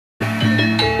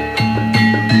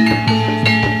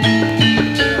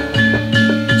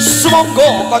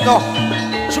Sumangga kanca.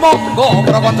 Sumangga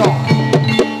para kanca.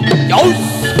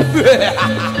 Yos.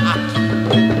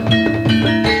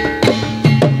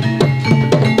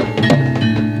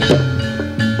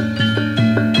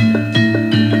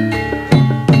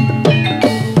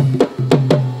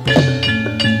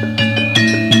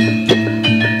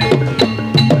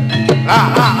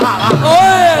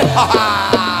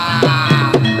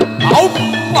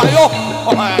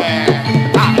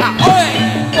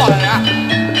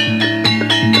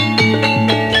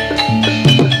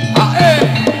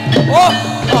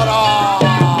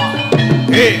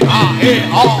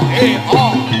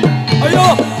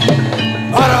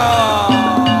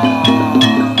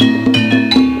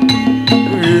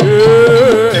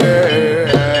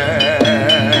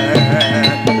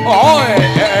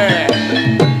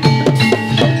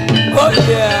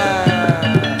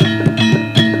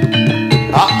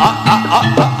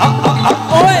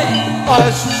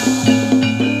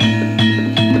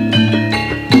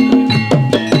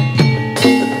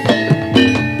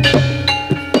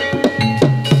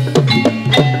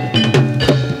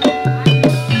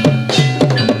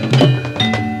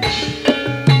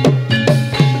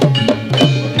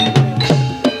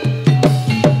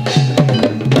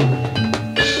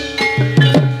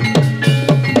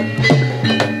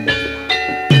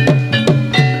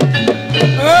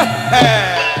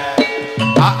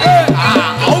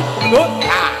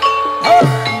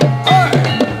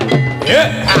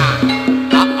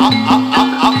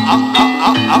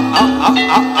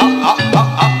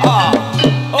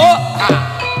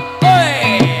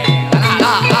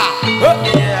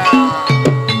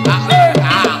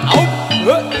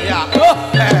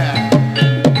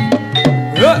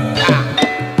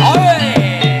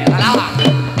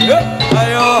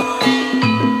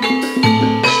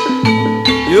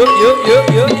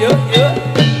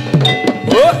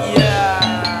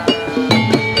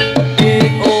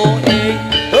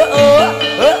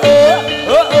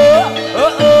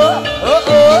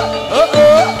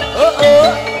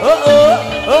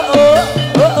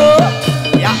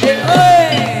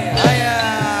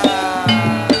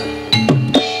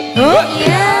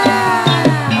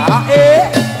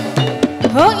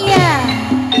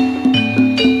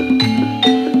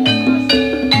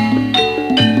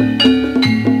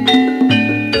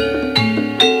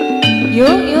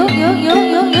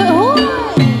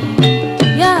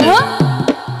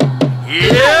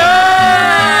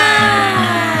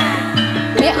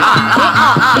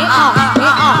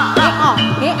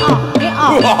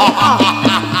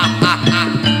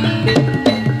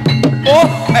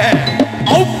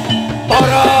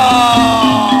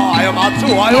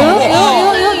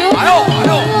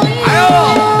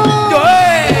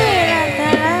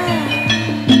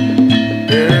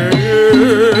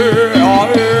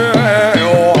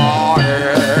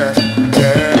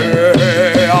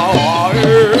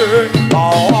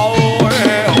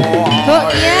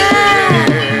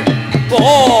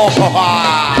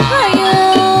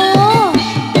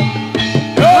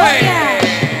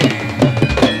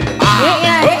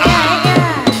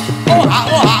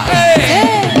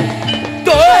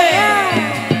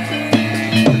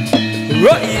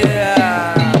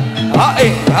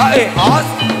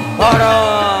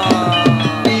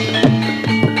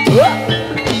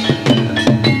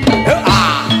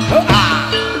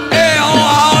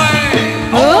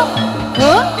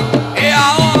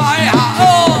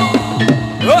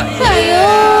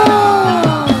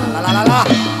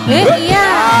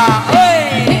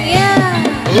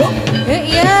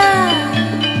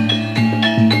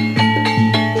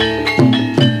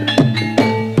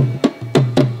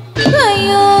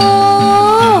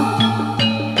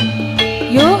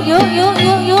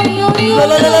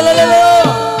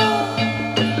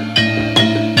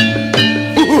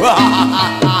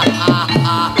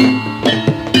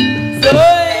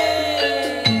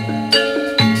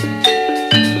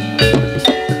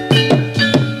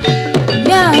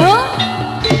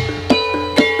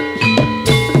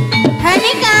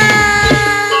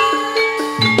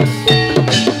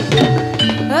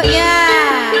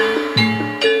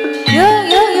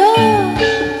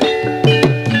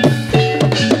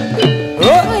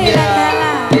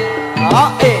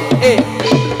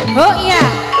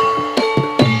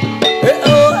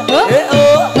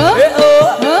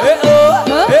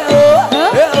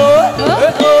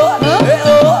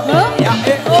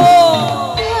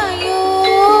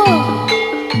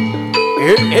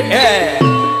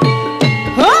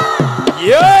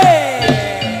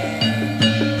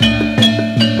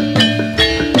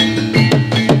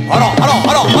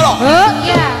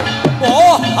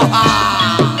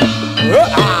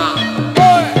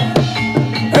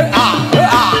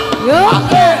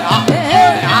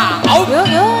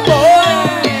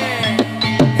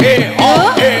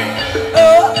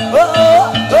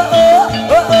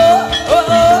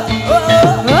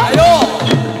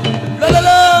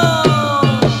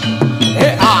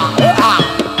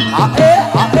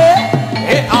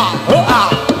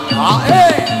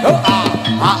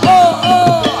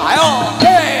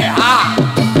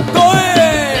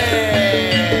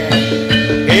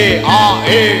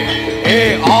 lo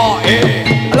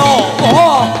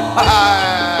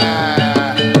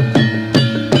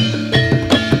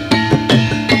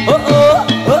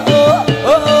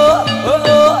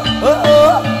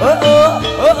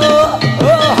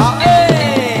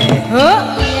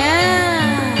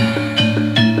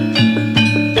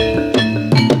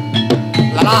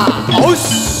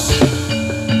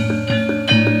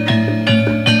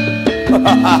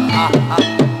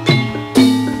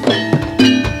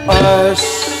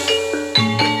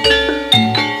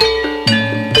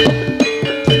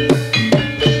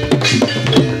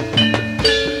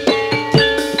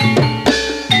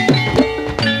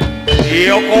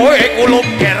yo kowe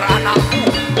kulungker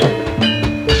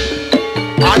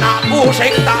anakku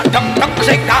sing tak deng-deng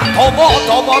sing tak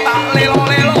tomo-tomo tak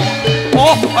lelo-lelo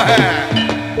oh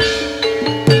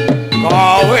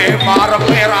kowe marep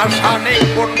rasane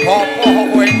pun bapa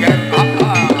kowe nger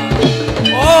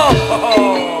oh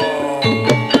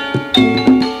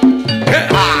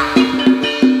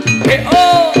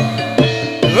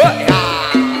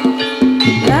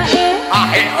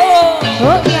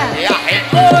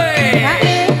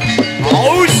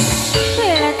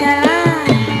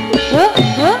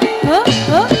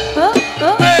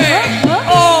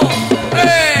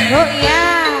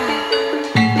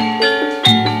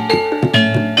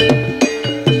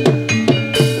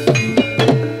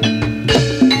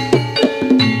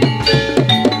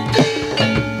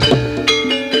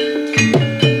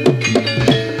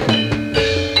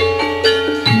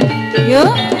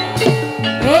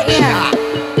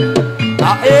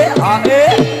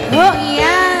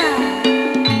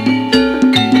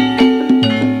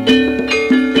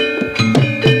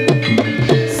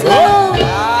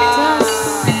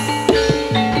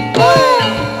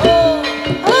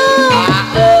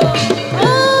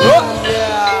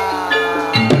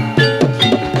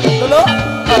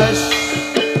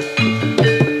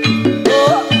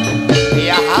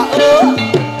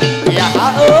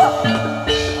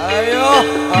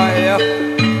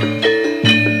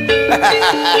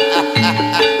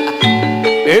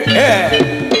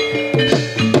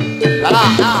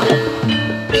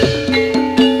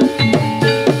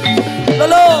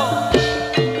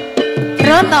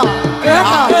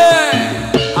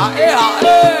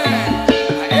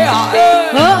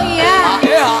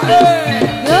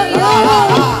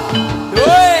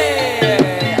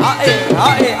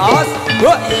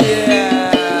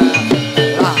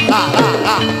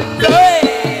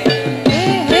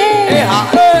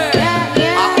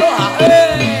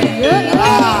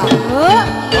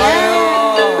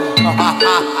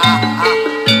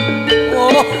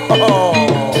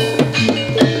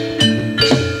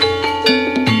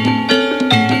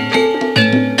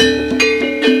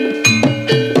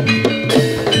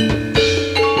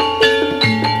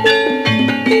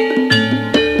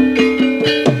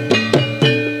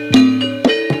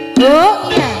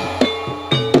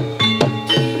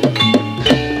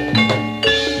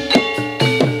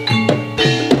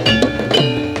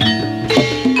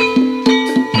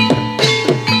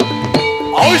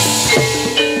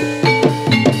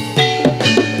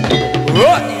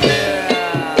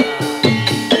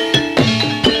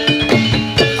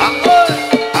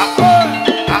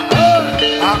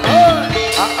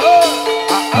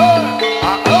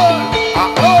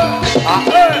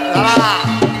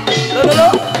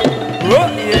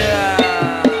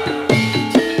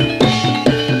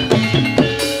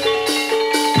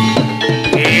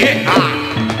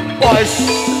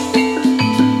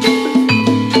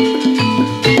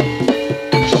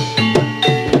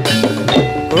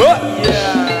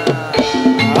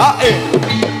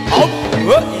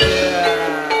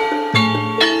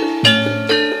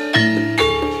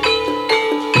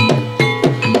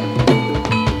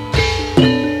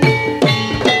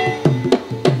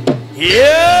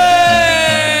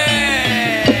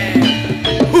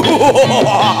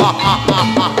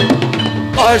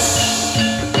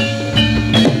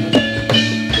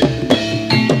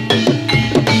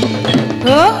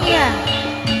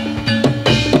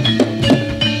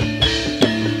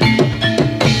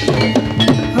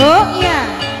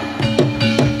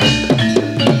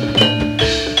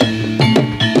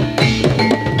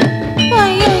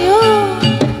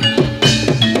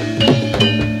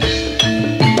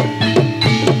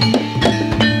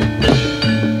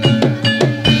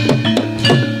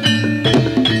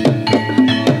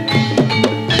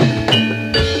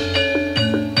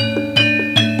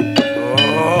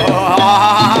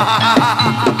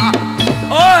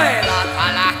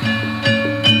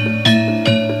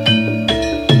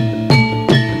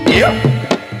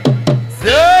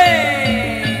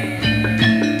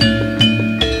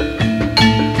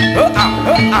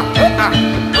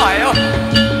Ayo.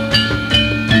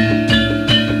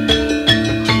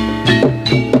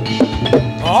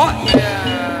 Oh iya.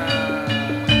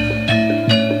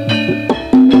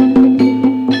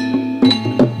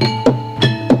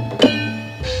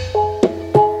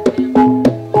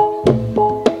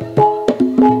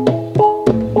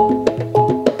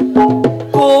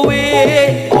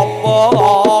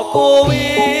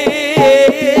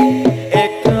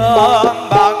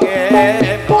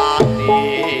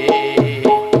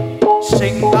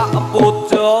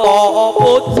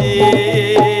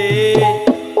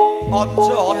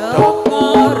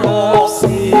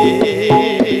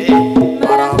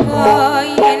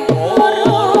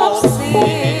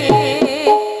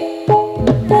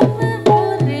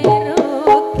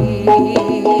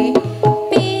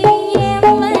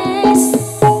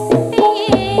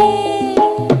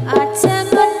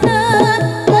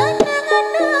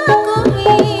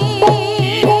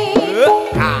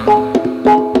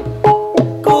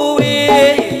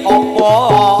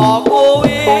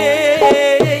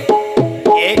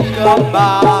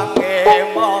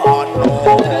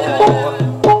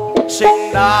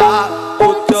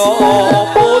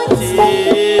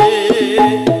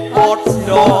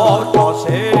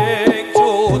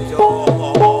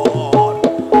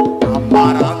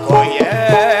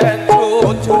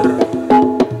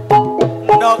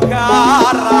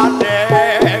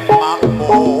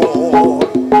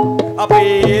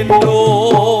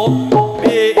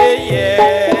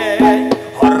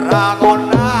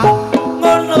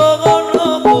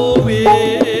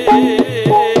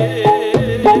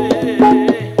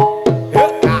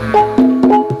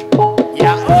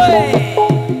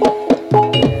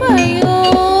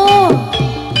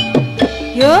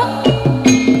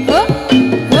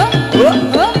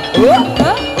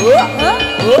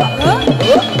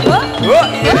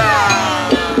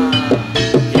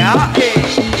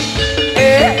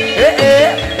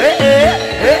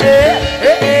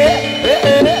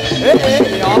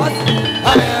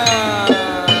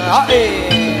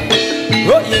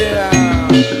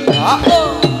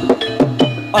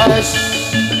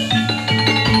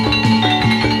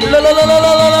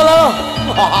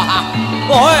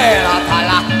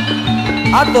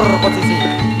 Atur posisi.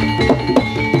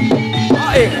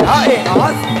 Ae,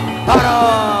 awas. Hara.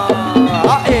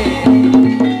 Ae.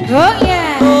 Oh ya.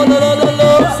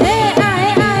 Lo. Se ae.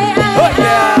 Oh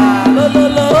ya. Lo.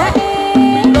 Lo. Oh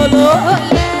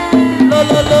ya. Lo.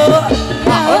 Lo.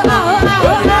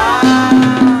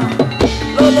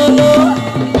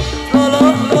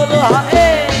 Ae.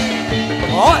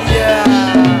 Oh ya.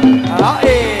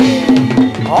 Ae.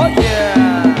 Oh ya.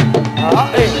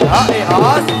 Ae,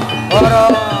 awas. Hara.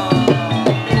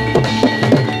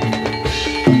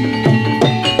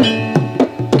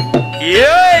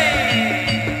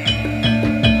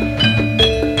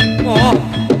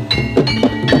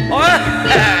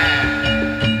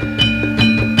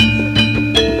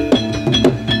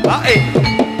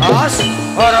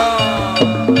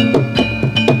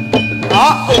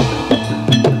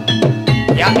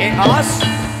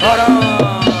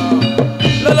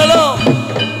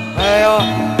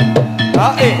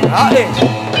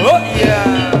 Oh yeah.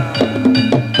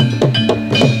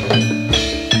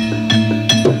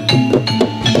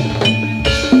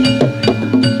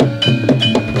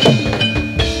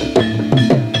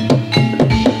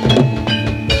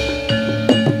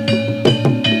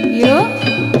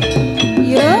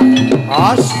 Yo.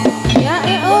 As. Ya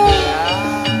oh.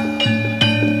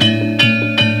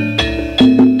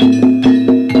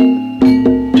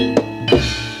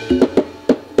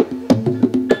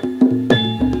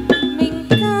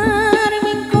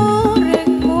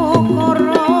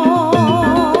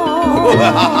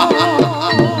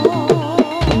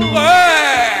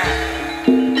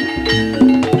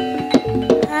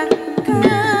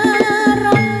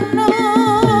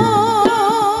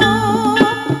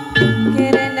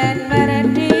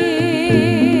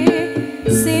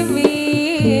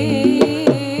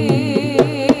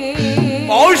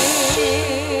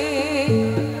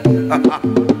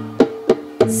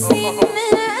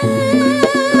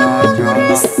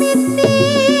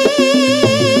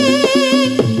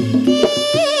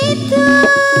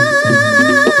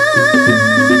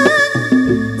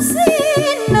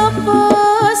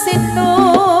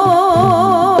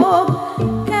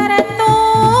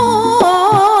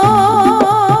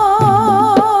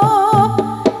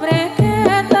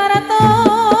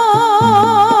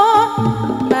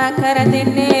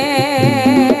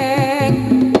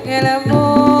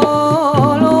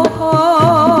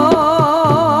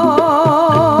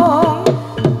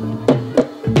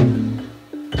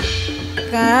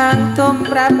 Kang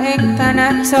tumrap ing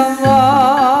tanah Jawa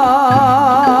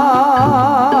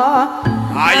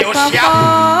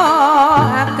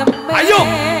Siap. Ayo.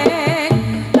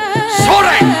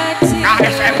 Soreng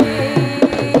Ksm.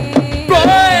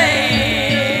 Boy.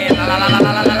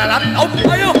 La.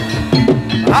 Ayo.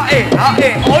 Hae.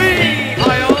 Oi.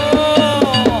 Ayo.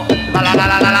 La.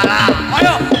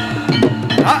 Ayo.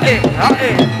 Hae.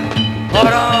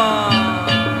 Ora.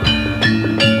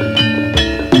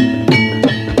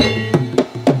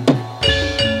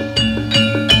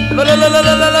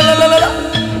 La.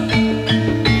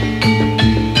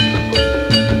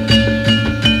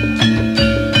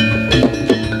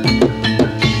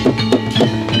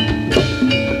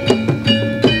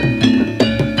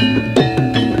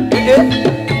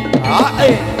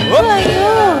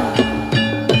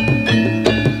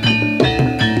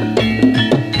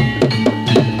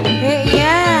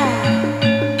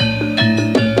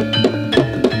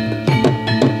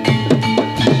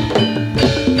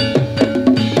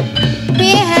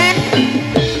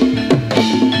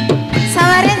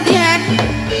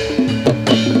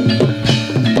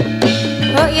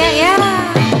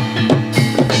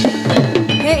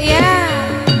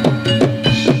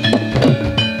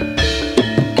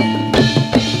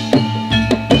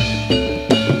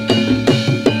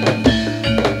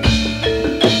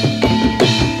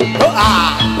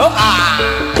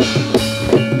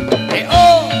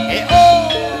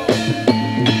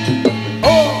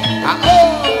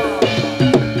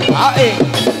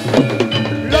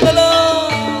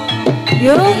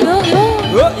 Yo.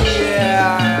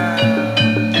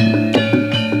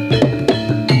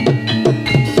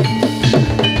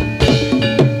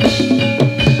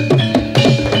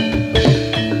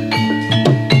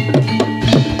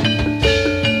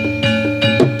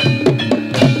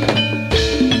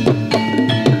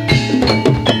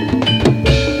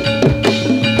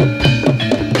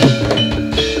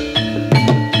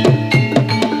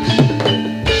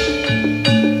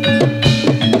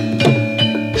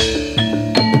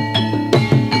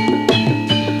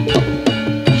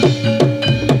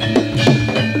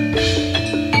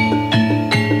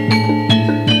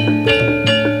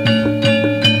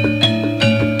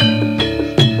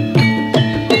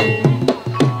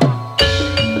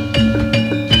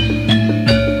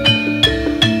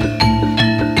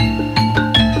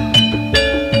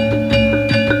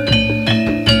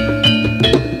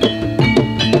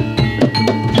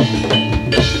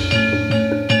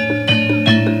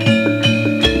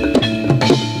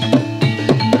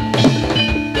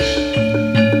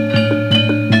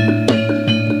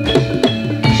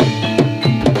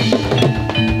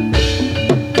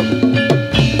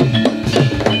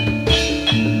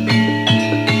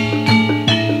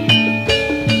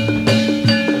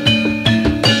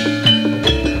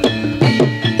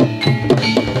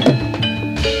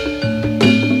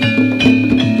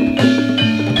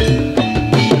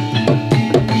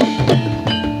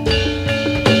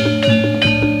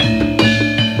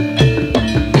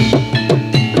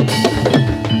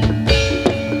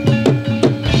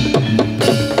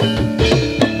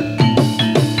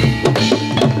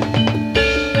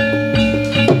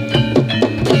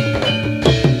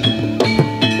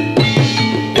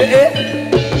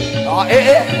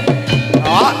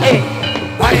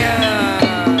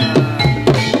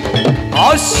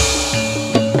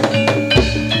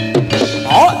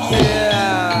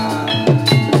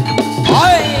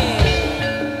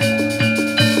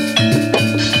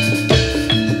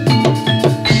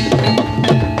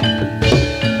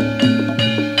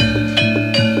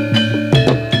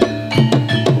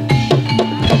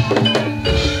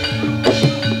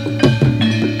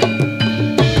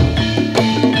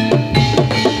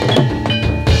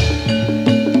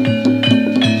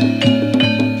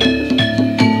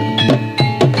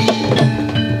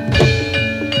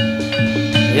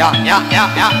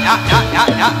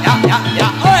 Oh yeah. Ya,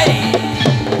 oi.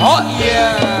 Oh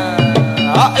yeah.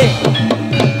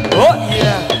 Oh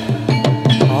yeah.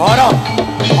 Ora.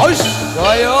 Aus,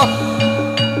 ayo.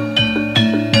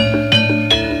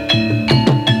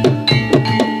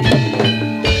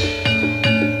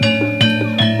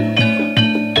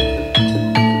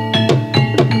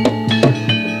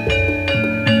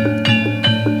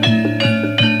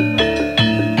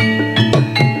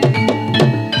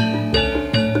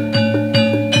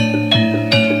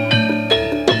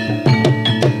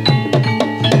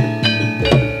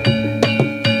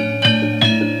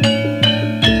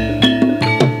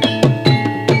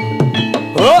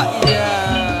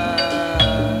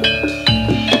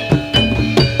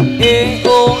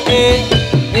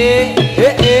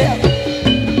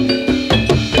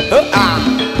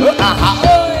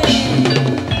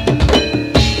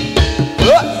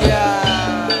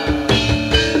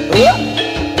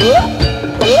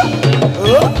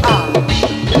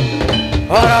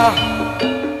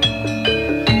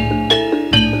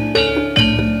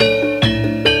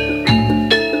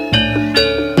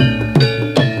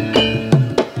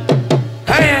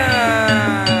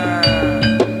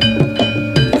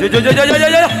 Yo.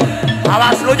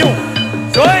 Awas lunyu.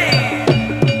 Joy.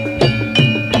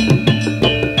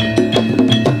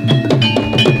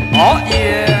 Oh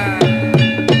iya.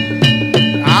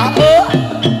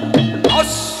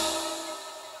 Os.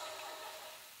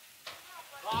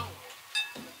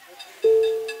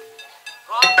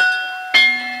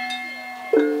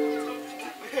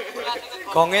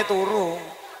 Gonge turu.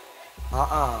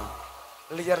 Heeh.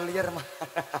 Liar-liar mah.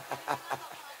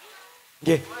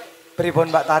 Nggih.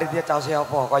 Pripun Mbak Tari dia caos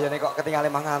apa? Kayane kok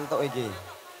ketinggalan mah ngantuk iki.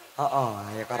 Heeh,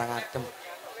 ya karang adem.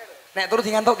 Nek turu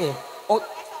di ngantuk nggih. Oh,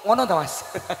 ngono ta, Mas?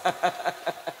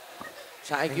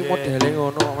 Saiki modele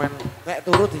ngono men. Nek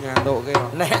turu di ngantukke.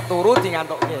 Nek turu di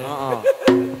ngantukke. Heeh.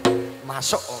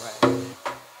 Masuk kok.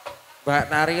 Mbak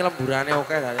Tari lemburane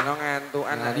oke dadi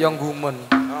ngantukan. Nah, yo gumun.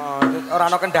 Heeh, ora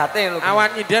ana kendate lho.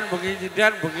 awan nyidan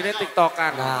begine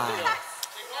tiktokan. Nah.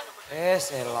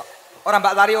 Elok. Ora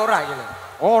Mbak Tari ora iki lho.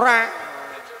 Ora.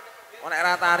 Nek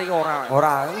ra tari ora.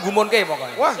 Ora, gumunke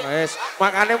pokoke. Wah, wis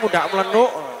makane mudak mlenuk.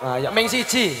 Nah, ya ming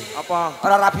siji. Apa?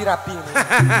 Ora rabi-rabi.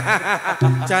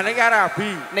 Jane ki arabi.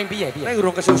 Ning piye? Ning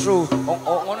urung kesusu.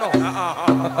 Oh, ngono. Heeh.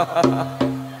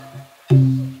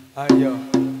 Ayo.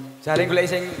 Jare golek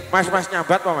sing Mas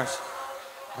nyambat apa, Mas?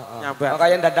 heeh. Nyambat.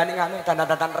 Kaya dandani ngene,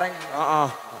 dandan reng. Heeh.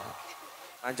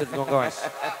 Lanjut monggo, Mas.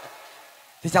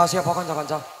 Dicaosi apa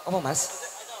kanca-kanca? Apa, Mas?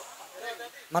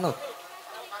 Manut.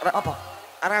 Apa?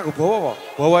 Arek aku bawa apa?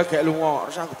 Bawa gek lunga,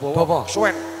 terus aku bawa. Bawa?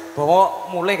 Suwen. Bawa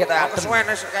mulai kita Aku adem. kesuwen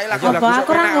wis kae Apa lagu-lagu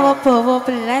aku ora nggawa bawa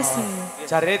belas iki.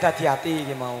 Jarene dadi ati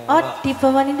iki mau. Oh,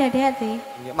 dibawani dadi ati.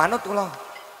 Nggih, manut kula.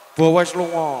 Bawa wis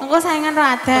lunga. Engko saingan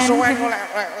radan. Kesuwen kok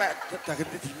lek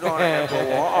dageti dino nek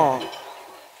bawa. Heeh.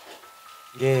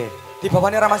 Nggih,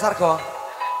 dibawani Rama Sargo.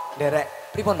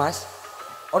 Nderek, pripun Mas?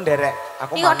 Oh nderek,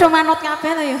 aku Iki kok do manut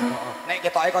kabeh to ya. Nek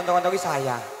ketoke kanca-kanca ki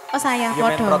sayang. Oh saya Ya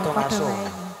men padha. rada ngaso.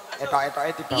 Etok-etoke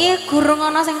dibawa. Iki gurung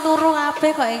ana sing turu kabeh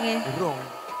kok iki. Burung.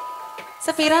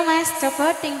 Sepira Mas?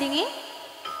 Coba ding-dingi.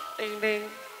 Ting ting.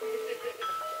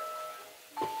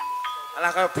 Alah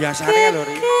kaya biasane lho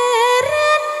Ri.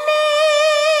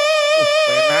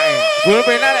 Penak e. Bul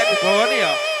penak lek dibawani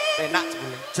ya. Penak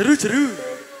jebule. Jeru-jeru.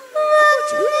 Apa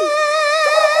jeru?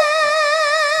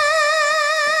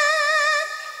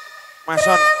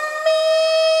 Mason.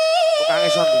 Tukange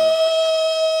son iki.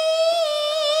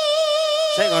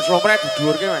 Saya nggak selomret di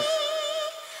dhuwurke, Mas.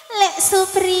 Lek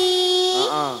Supri.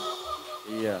 Heeh.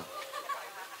 Iya.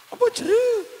 Apa jeru?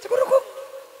 Cekurku.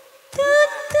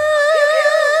 Tutu.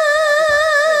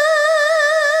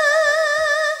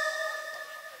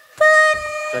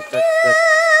 Cek.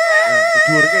 Nah, di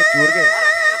dhuwurke.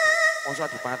 Mosok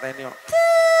dipateni kok.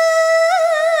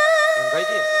 Enggak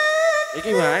iki.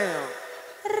 Iki wae.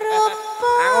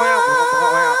 Rupa. Aku ya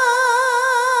bengok wae.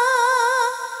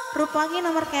 Rupa iki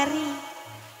nomor carry.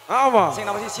 Apa? Sing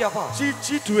nomor siji apa?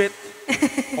 Siji duit.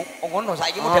 Oh ngono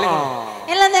saiki modele ngono.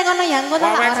 Lha nek kono ya ngono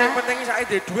Wong tak sing ora. penting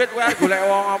saiki duwe duit kowe arep golek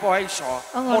wong apa wae iso.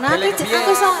 Oh ngono Modele aku kepiye?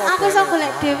 aku iso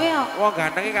golek dhewe kok. Wong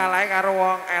ganteng iki kalahe karo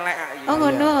wong elek iki. Oh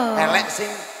ngono. Elek sing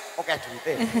akeh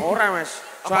duite. Ora, Mas.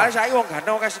 Soale saiki wong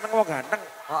ganteng akeh seneng wong ganteng.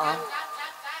 Heeh.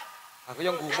 Aku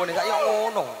yang gumun saiki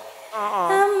ngono. Heeh.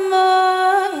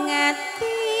 Among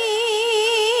ati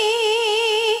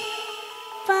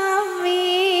pami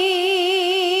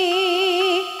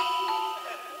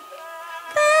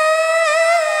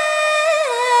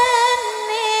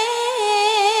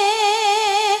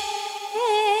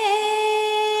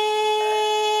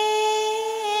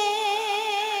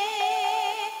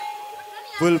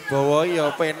Bul bawa ya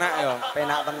penak ya.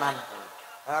 Penak tenan.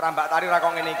 Ora Mbak Tari ra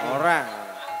kok ngene iki. Ora.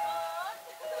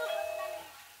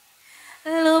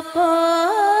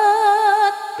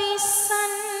 luput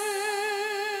pisan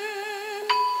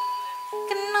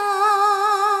kena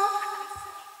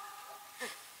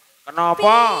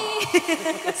Kenapa?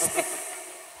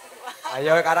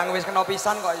 Ayo karang wis kena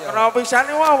pisan kok ya. Kenapa pisan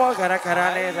iki apa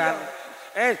gara-garane kan?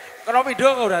 Kenapa pindho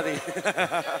kok berarti?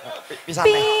 Pisan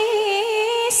nih.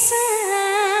 pisan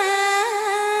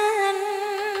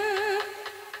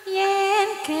yen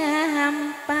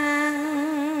gampang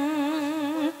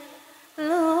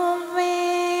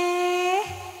luweh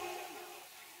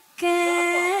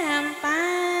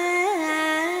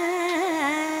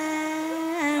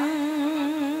gampang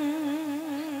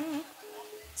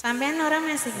sampean ora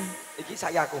Mas iki Iki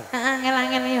sayaku. heeh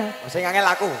angel-angel yo Sing angel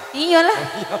aku. iyalah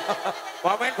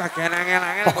Kok men bagian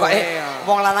angel-angel Pokoke kowe ya.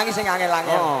 wong lanang iki sing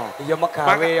angel-angel. Oh. Iya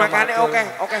megawe ya. Makane madul.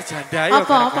 oke janda yo Apa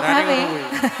gara-garane gawe? ngono kuwi.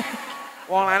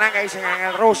 Wong lanang kayak sing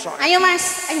angel terus kok. ayo Mas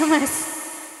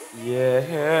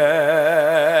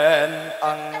Yen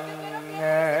angel.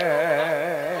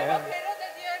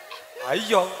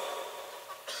 Ayo.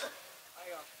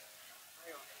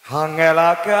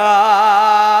 Angelaga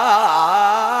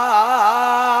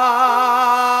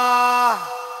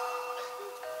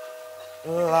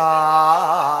la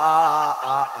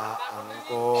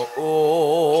angko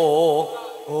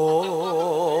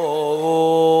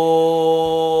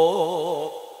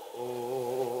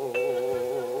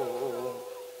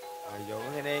ayo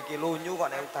ngene iki lunyu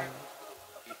kok nek utang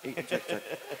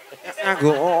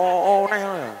nganggo neh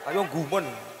ayo gumun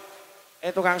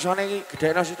tukang sone iki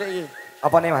gedhekno sithik iki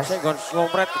apa nih mas? Sik nggon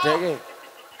slompret gedheke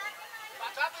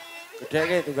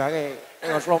gedheke tunggange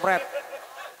nggon slompret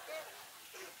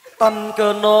tan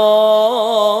kena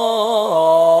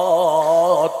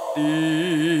ati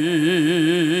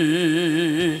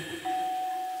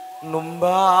numbas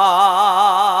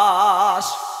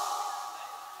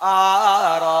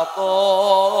arato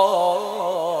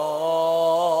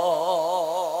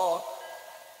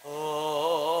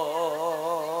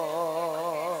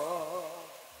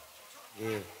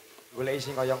nggih golek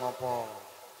sing kaya ngopo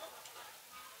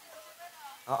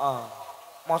heeh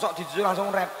mosok dijujur langsung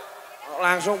rap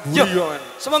langsung buyo kan.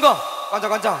 Semonggo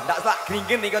kanca-kanca, ndak sak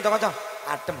gringin iki kanca-kanca.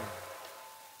 Adem.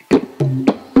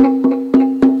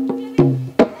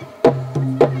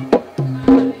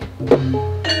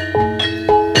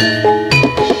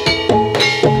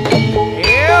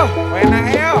 Iyo, enak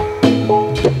iyo.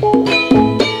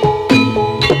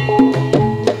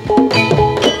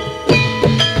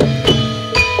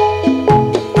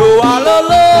 Doa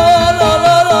lolo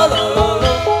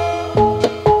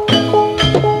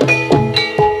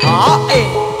Thank you.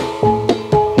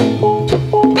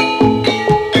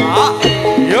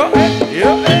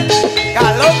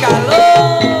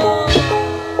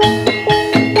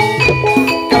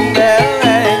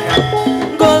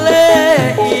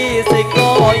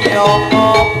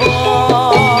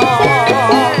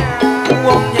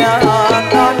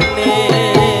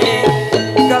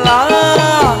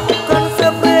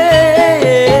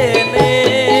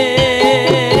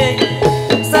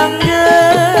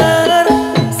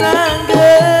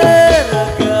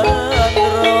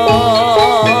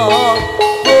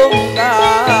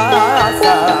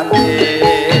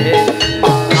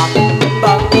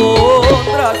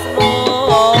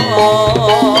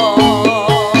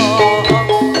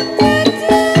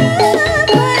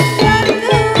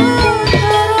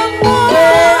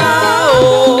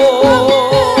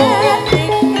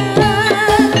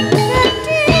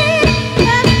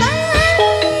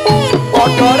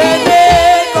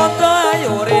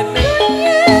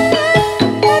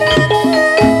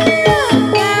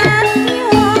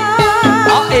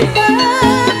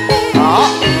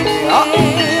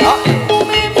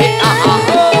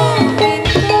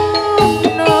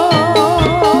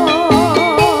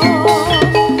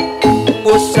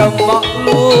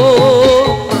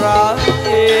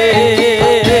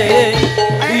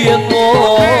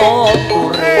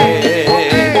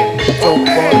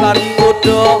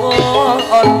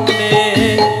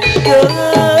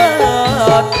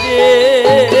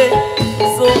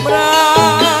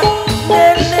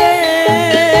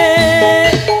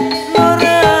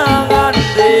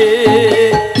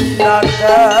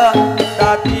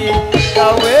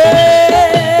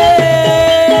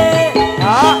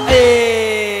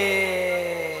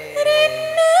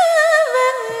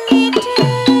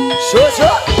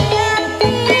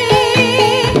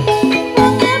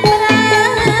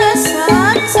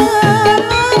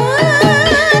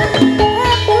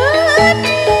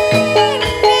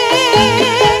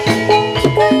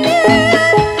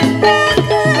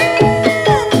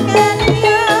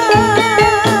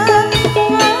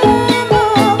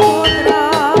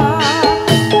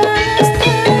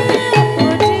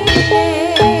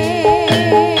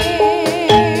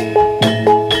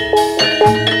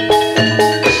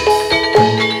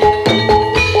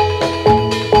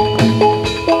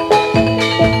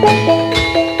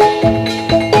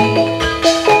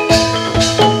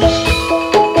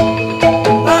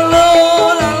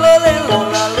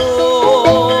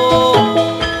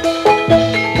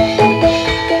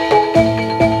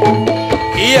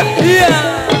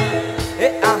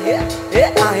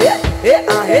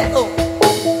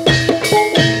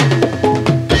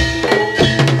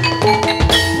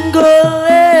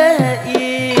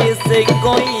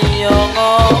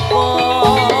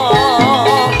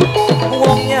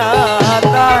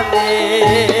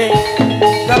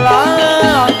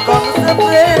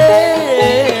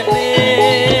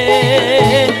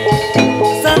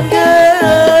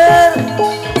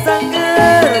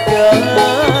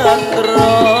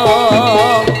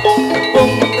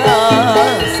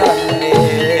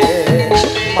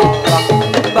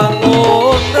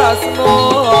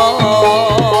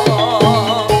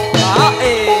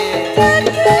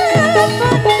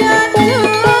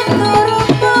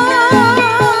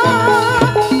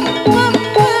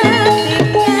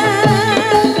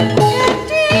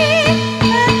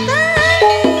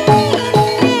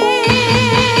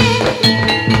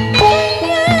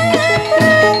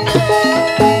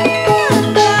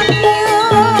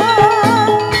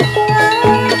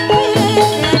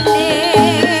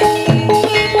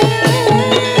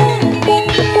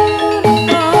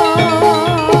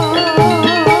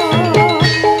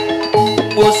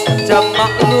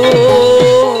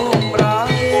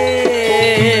 lumrahe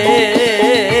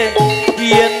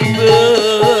yen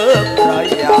bebrayan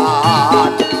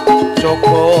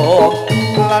Joko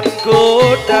lan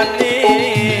godane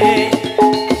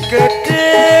gedhe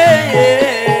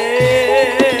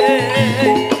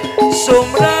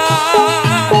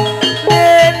sumrah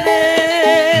dene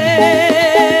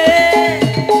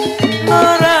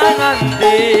ora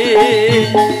nganti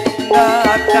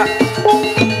dadak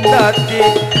dadi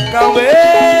gawe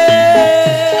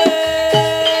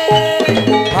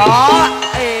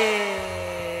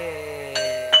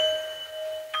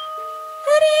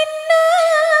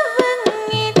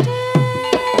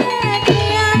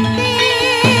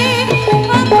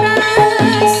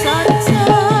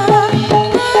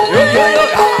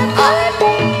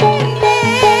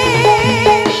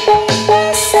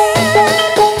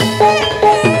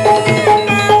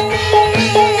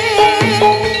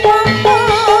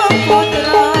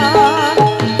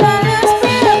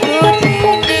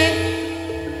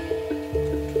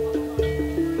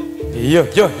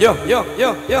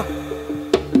Yo.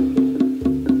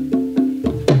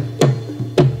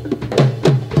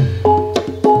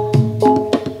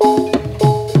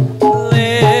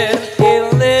 Ler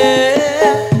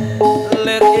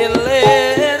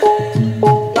iler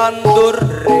tandur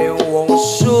rewong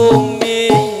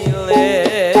sumiler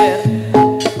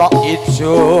tak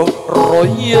ijo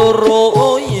royo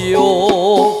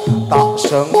tak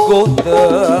sengguh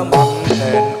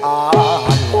temanten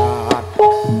anyar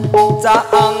cak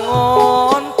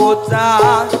angon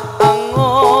bocah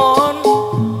angon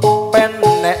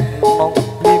penek mong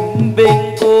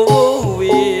bimbing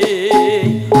kuwi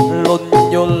lun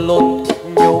nyulun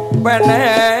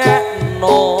nyupenek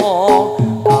no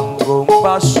kanggo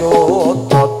baso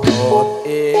totot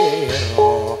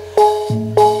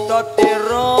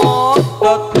iro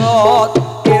totot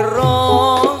iro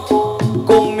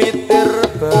kumitir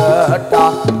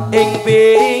betah ing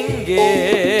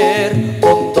pinggir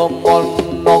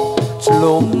mono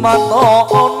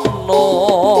jlumatono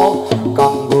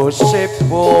kanggo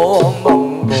sepo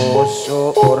mengko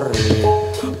sore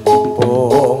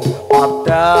mumpung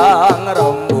padang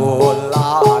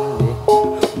rembulan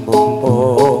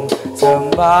mumpung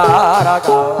sembara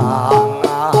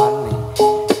kalangane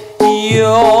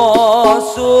yo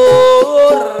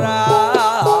surah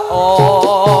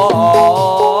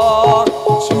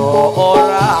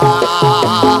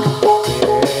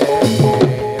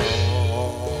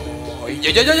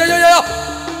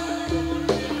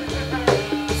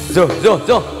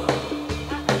Yo.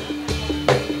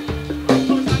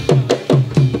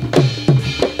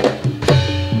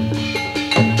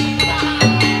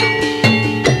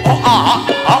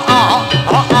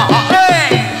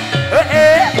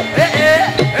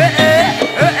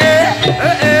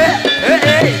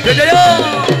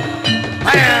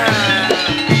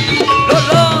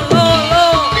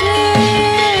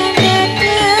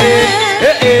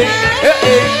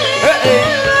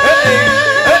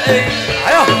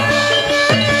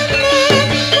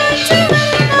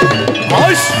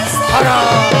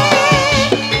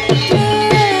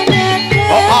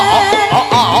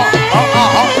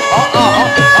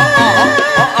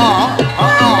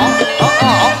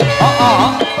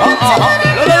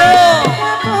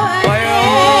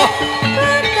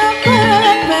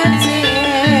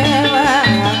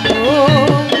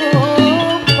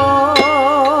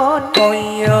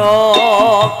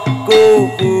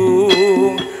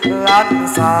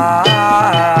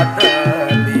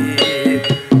 Satelit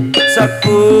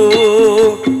seku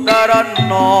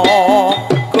karena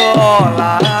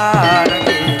kolan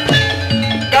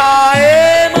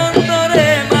kae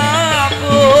montore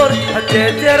mabur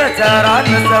jejer jaran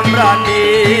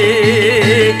sembrani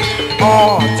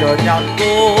ojo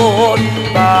nyangkut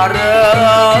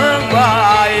bareng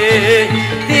bae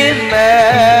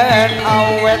dimen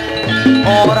awet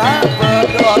ora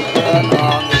pedot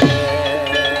tenang.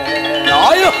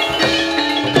 Ayo.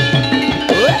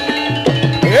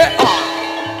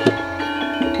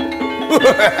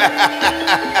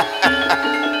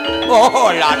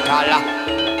 Oh la la.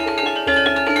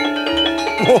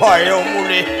 Wah, yo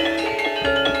muli.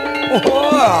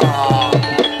 Wah.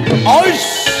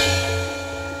 Oish.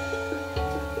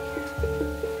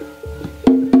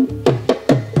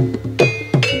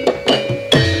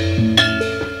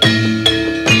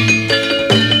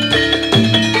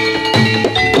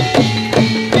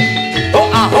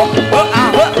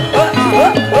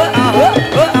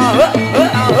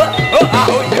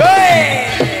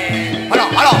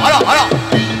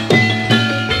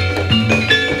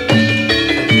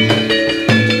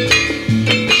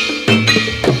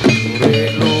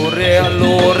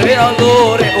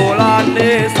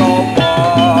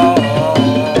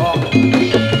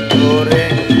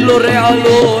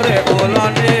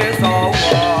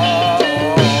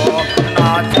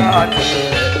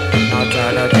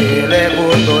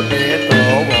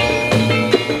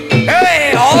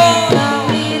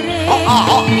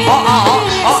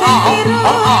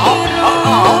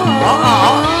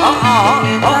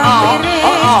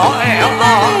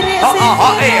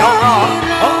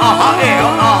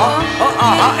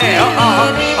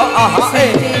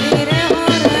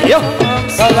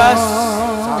 balas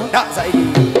sandak saiki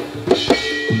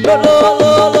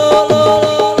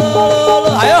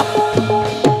ayo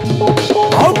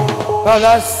mau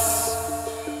balas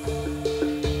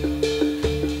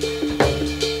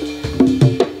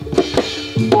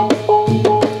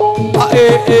oh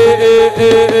yeah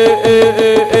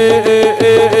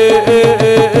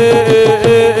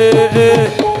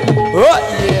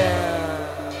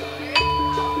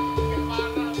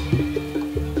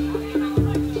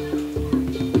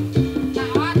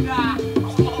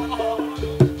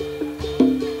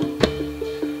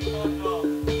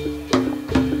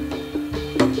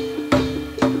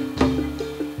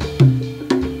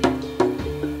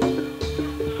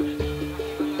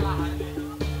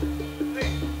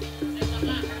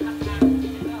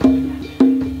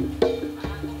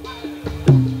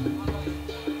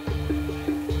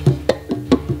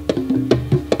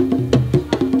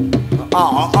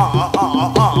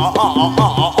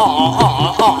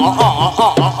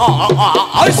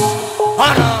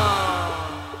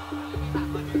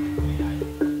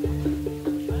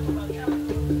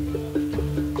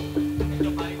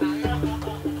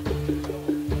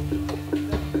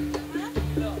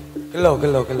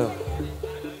gelo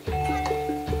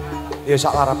ya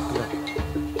sak larap gelo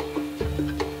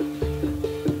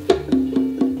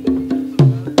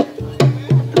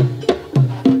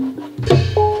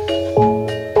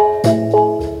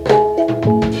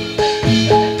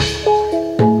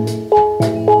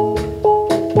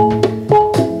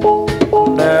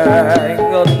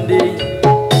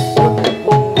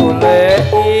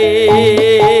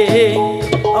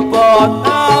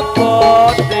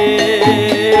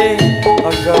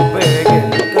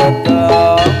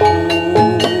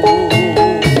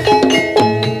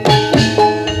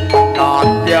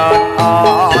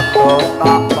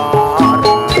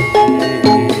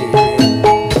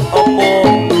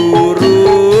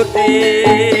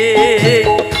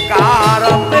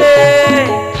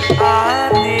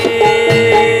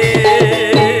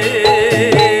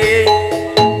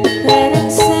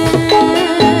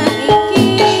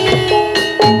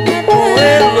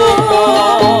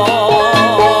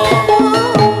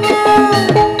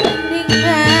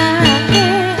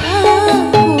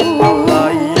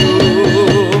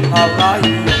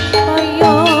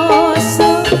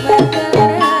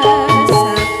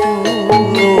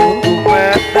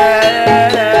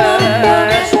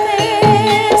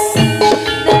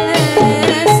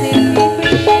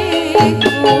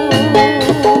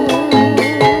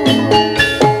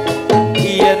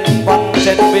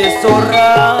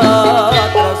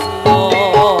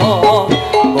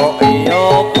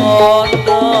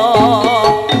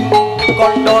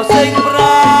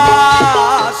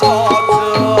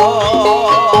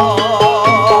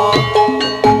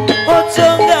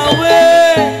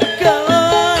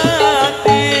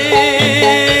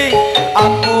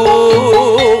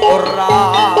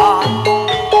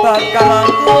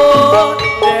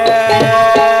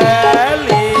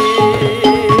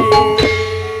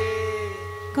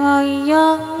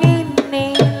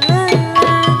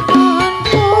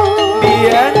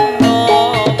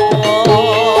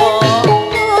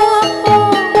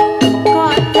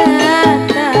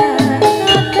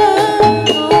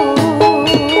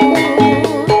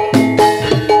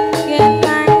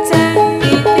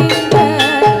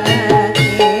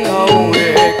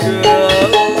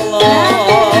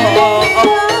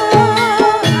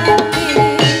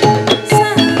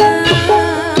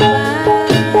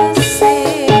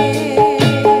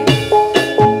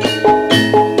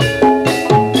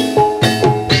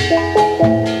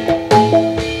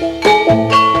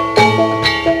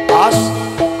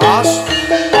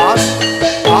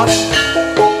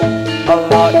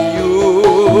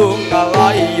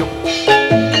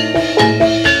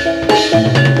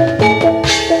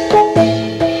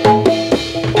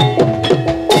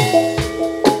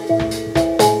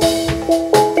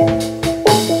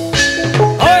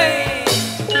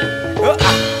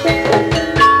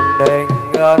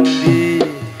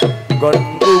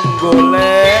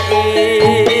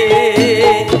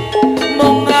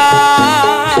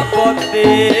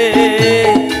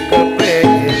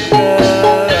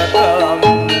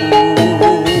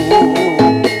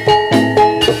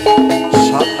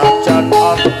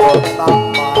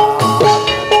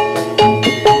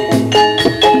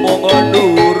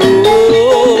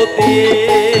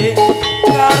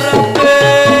Karepe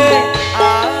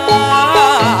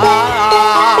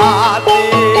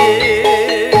ati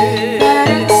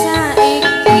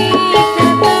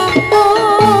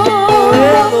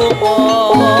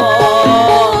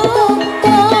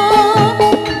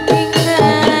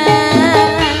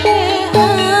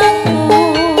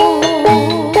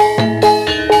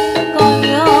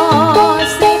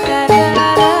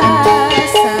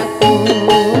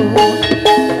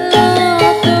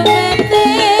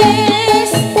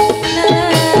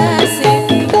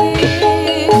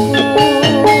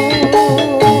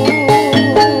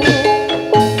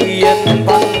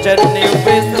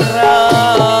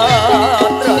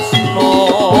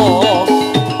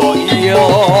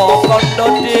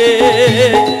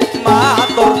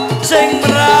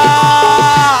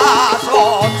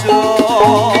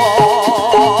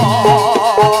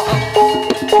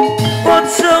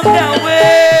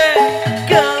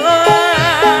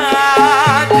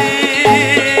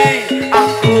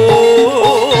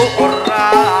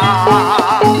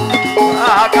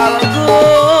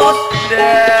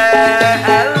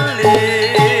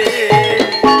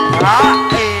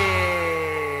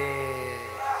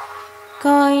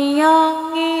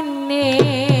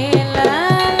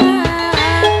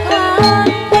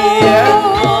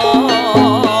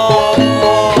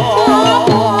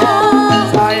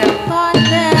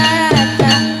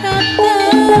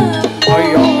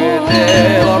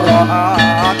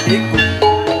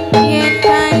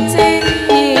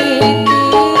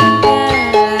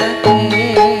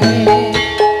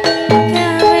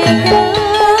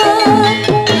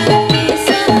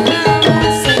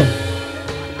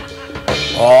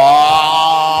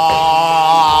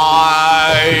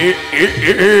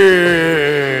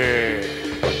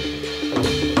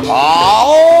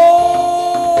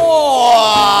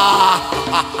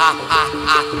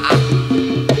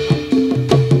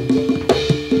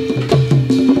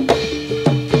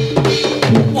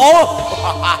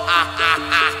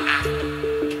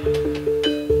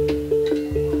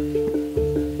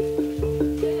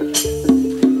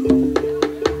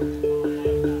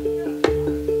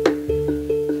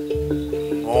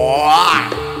Wah.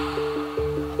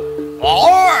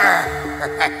 Oh.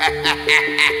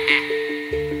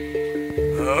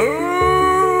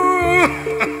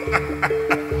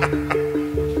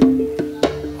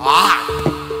 Ah.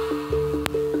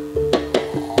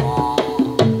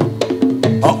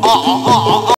 Oh, oh, oh, oh, oh.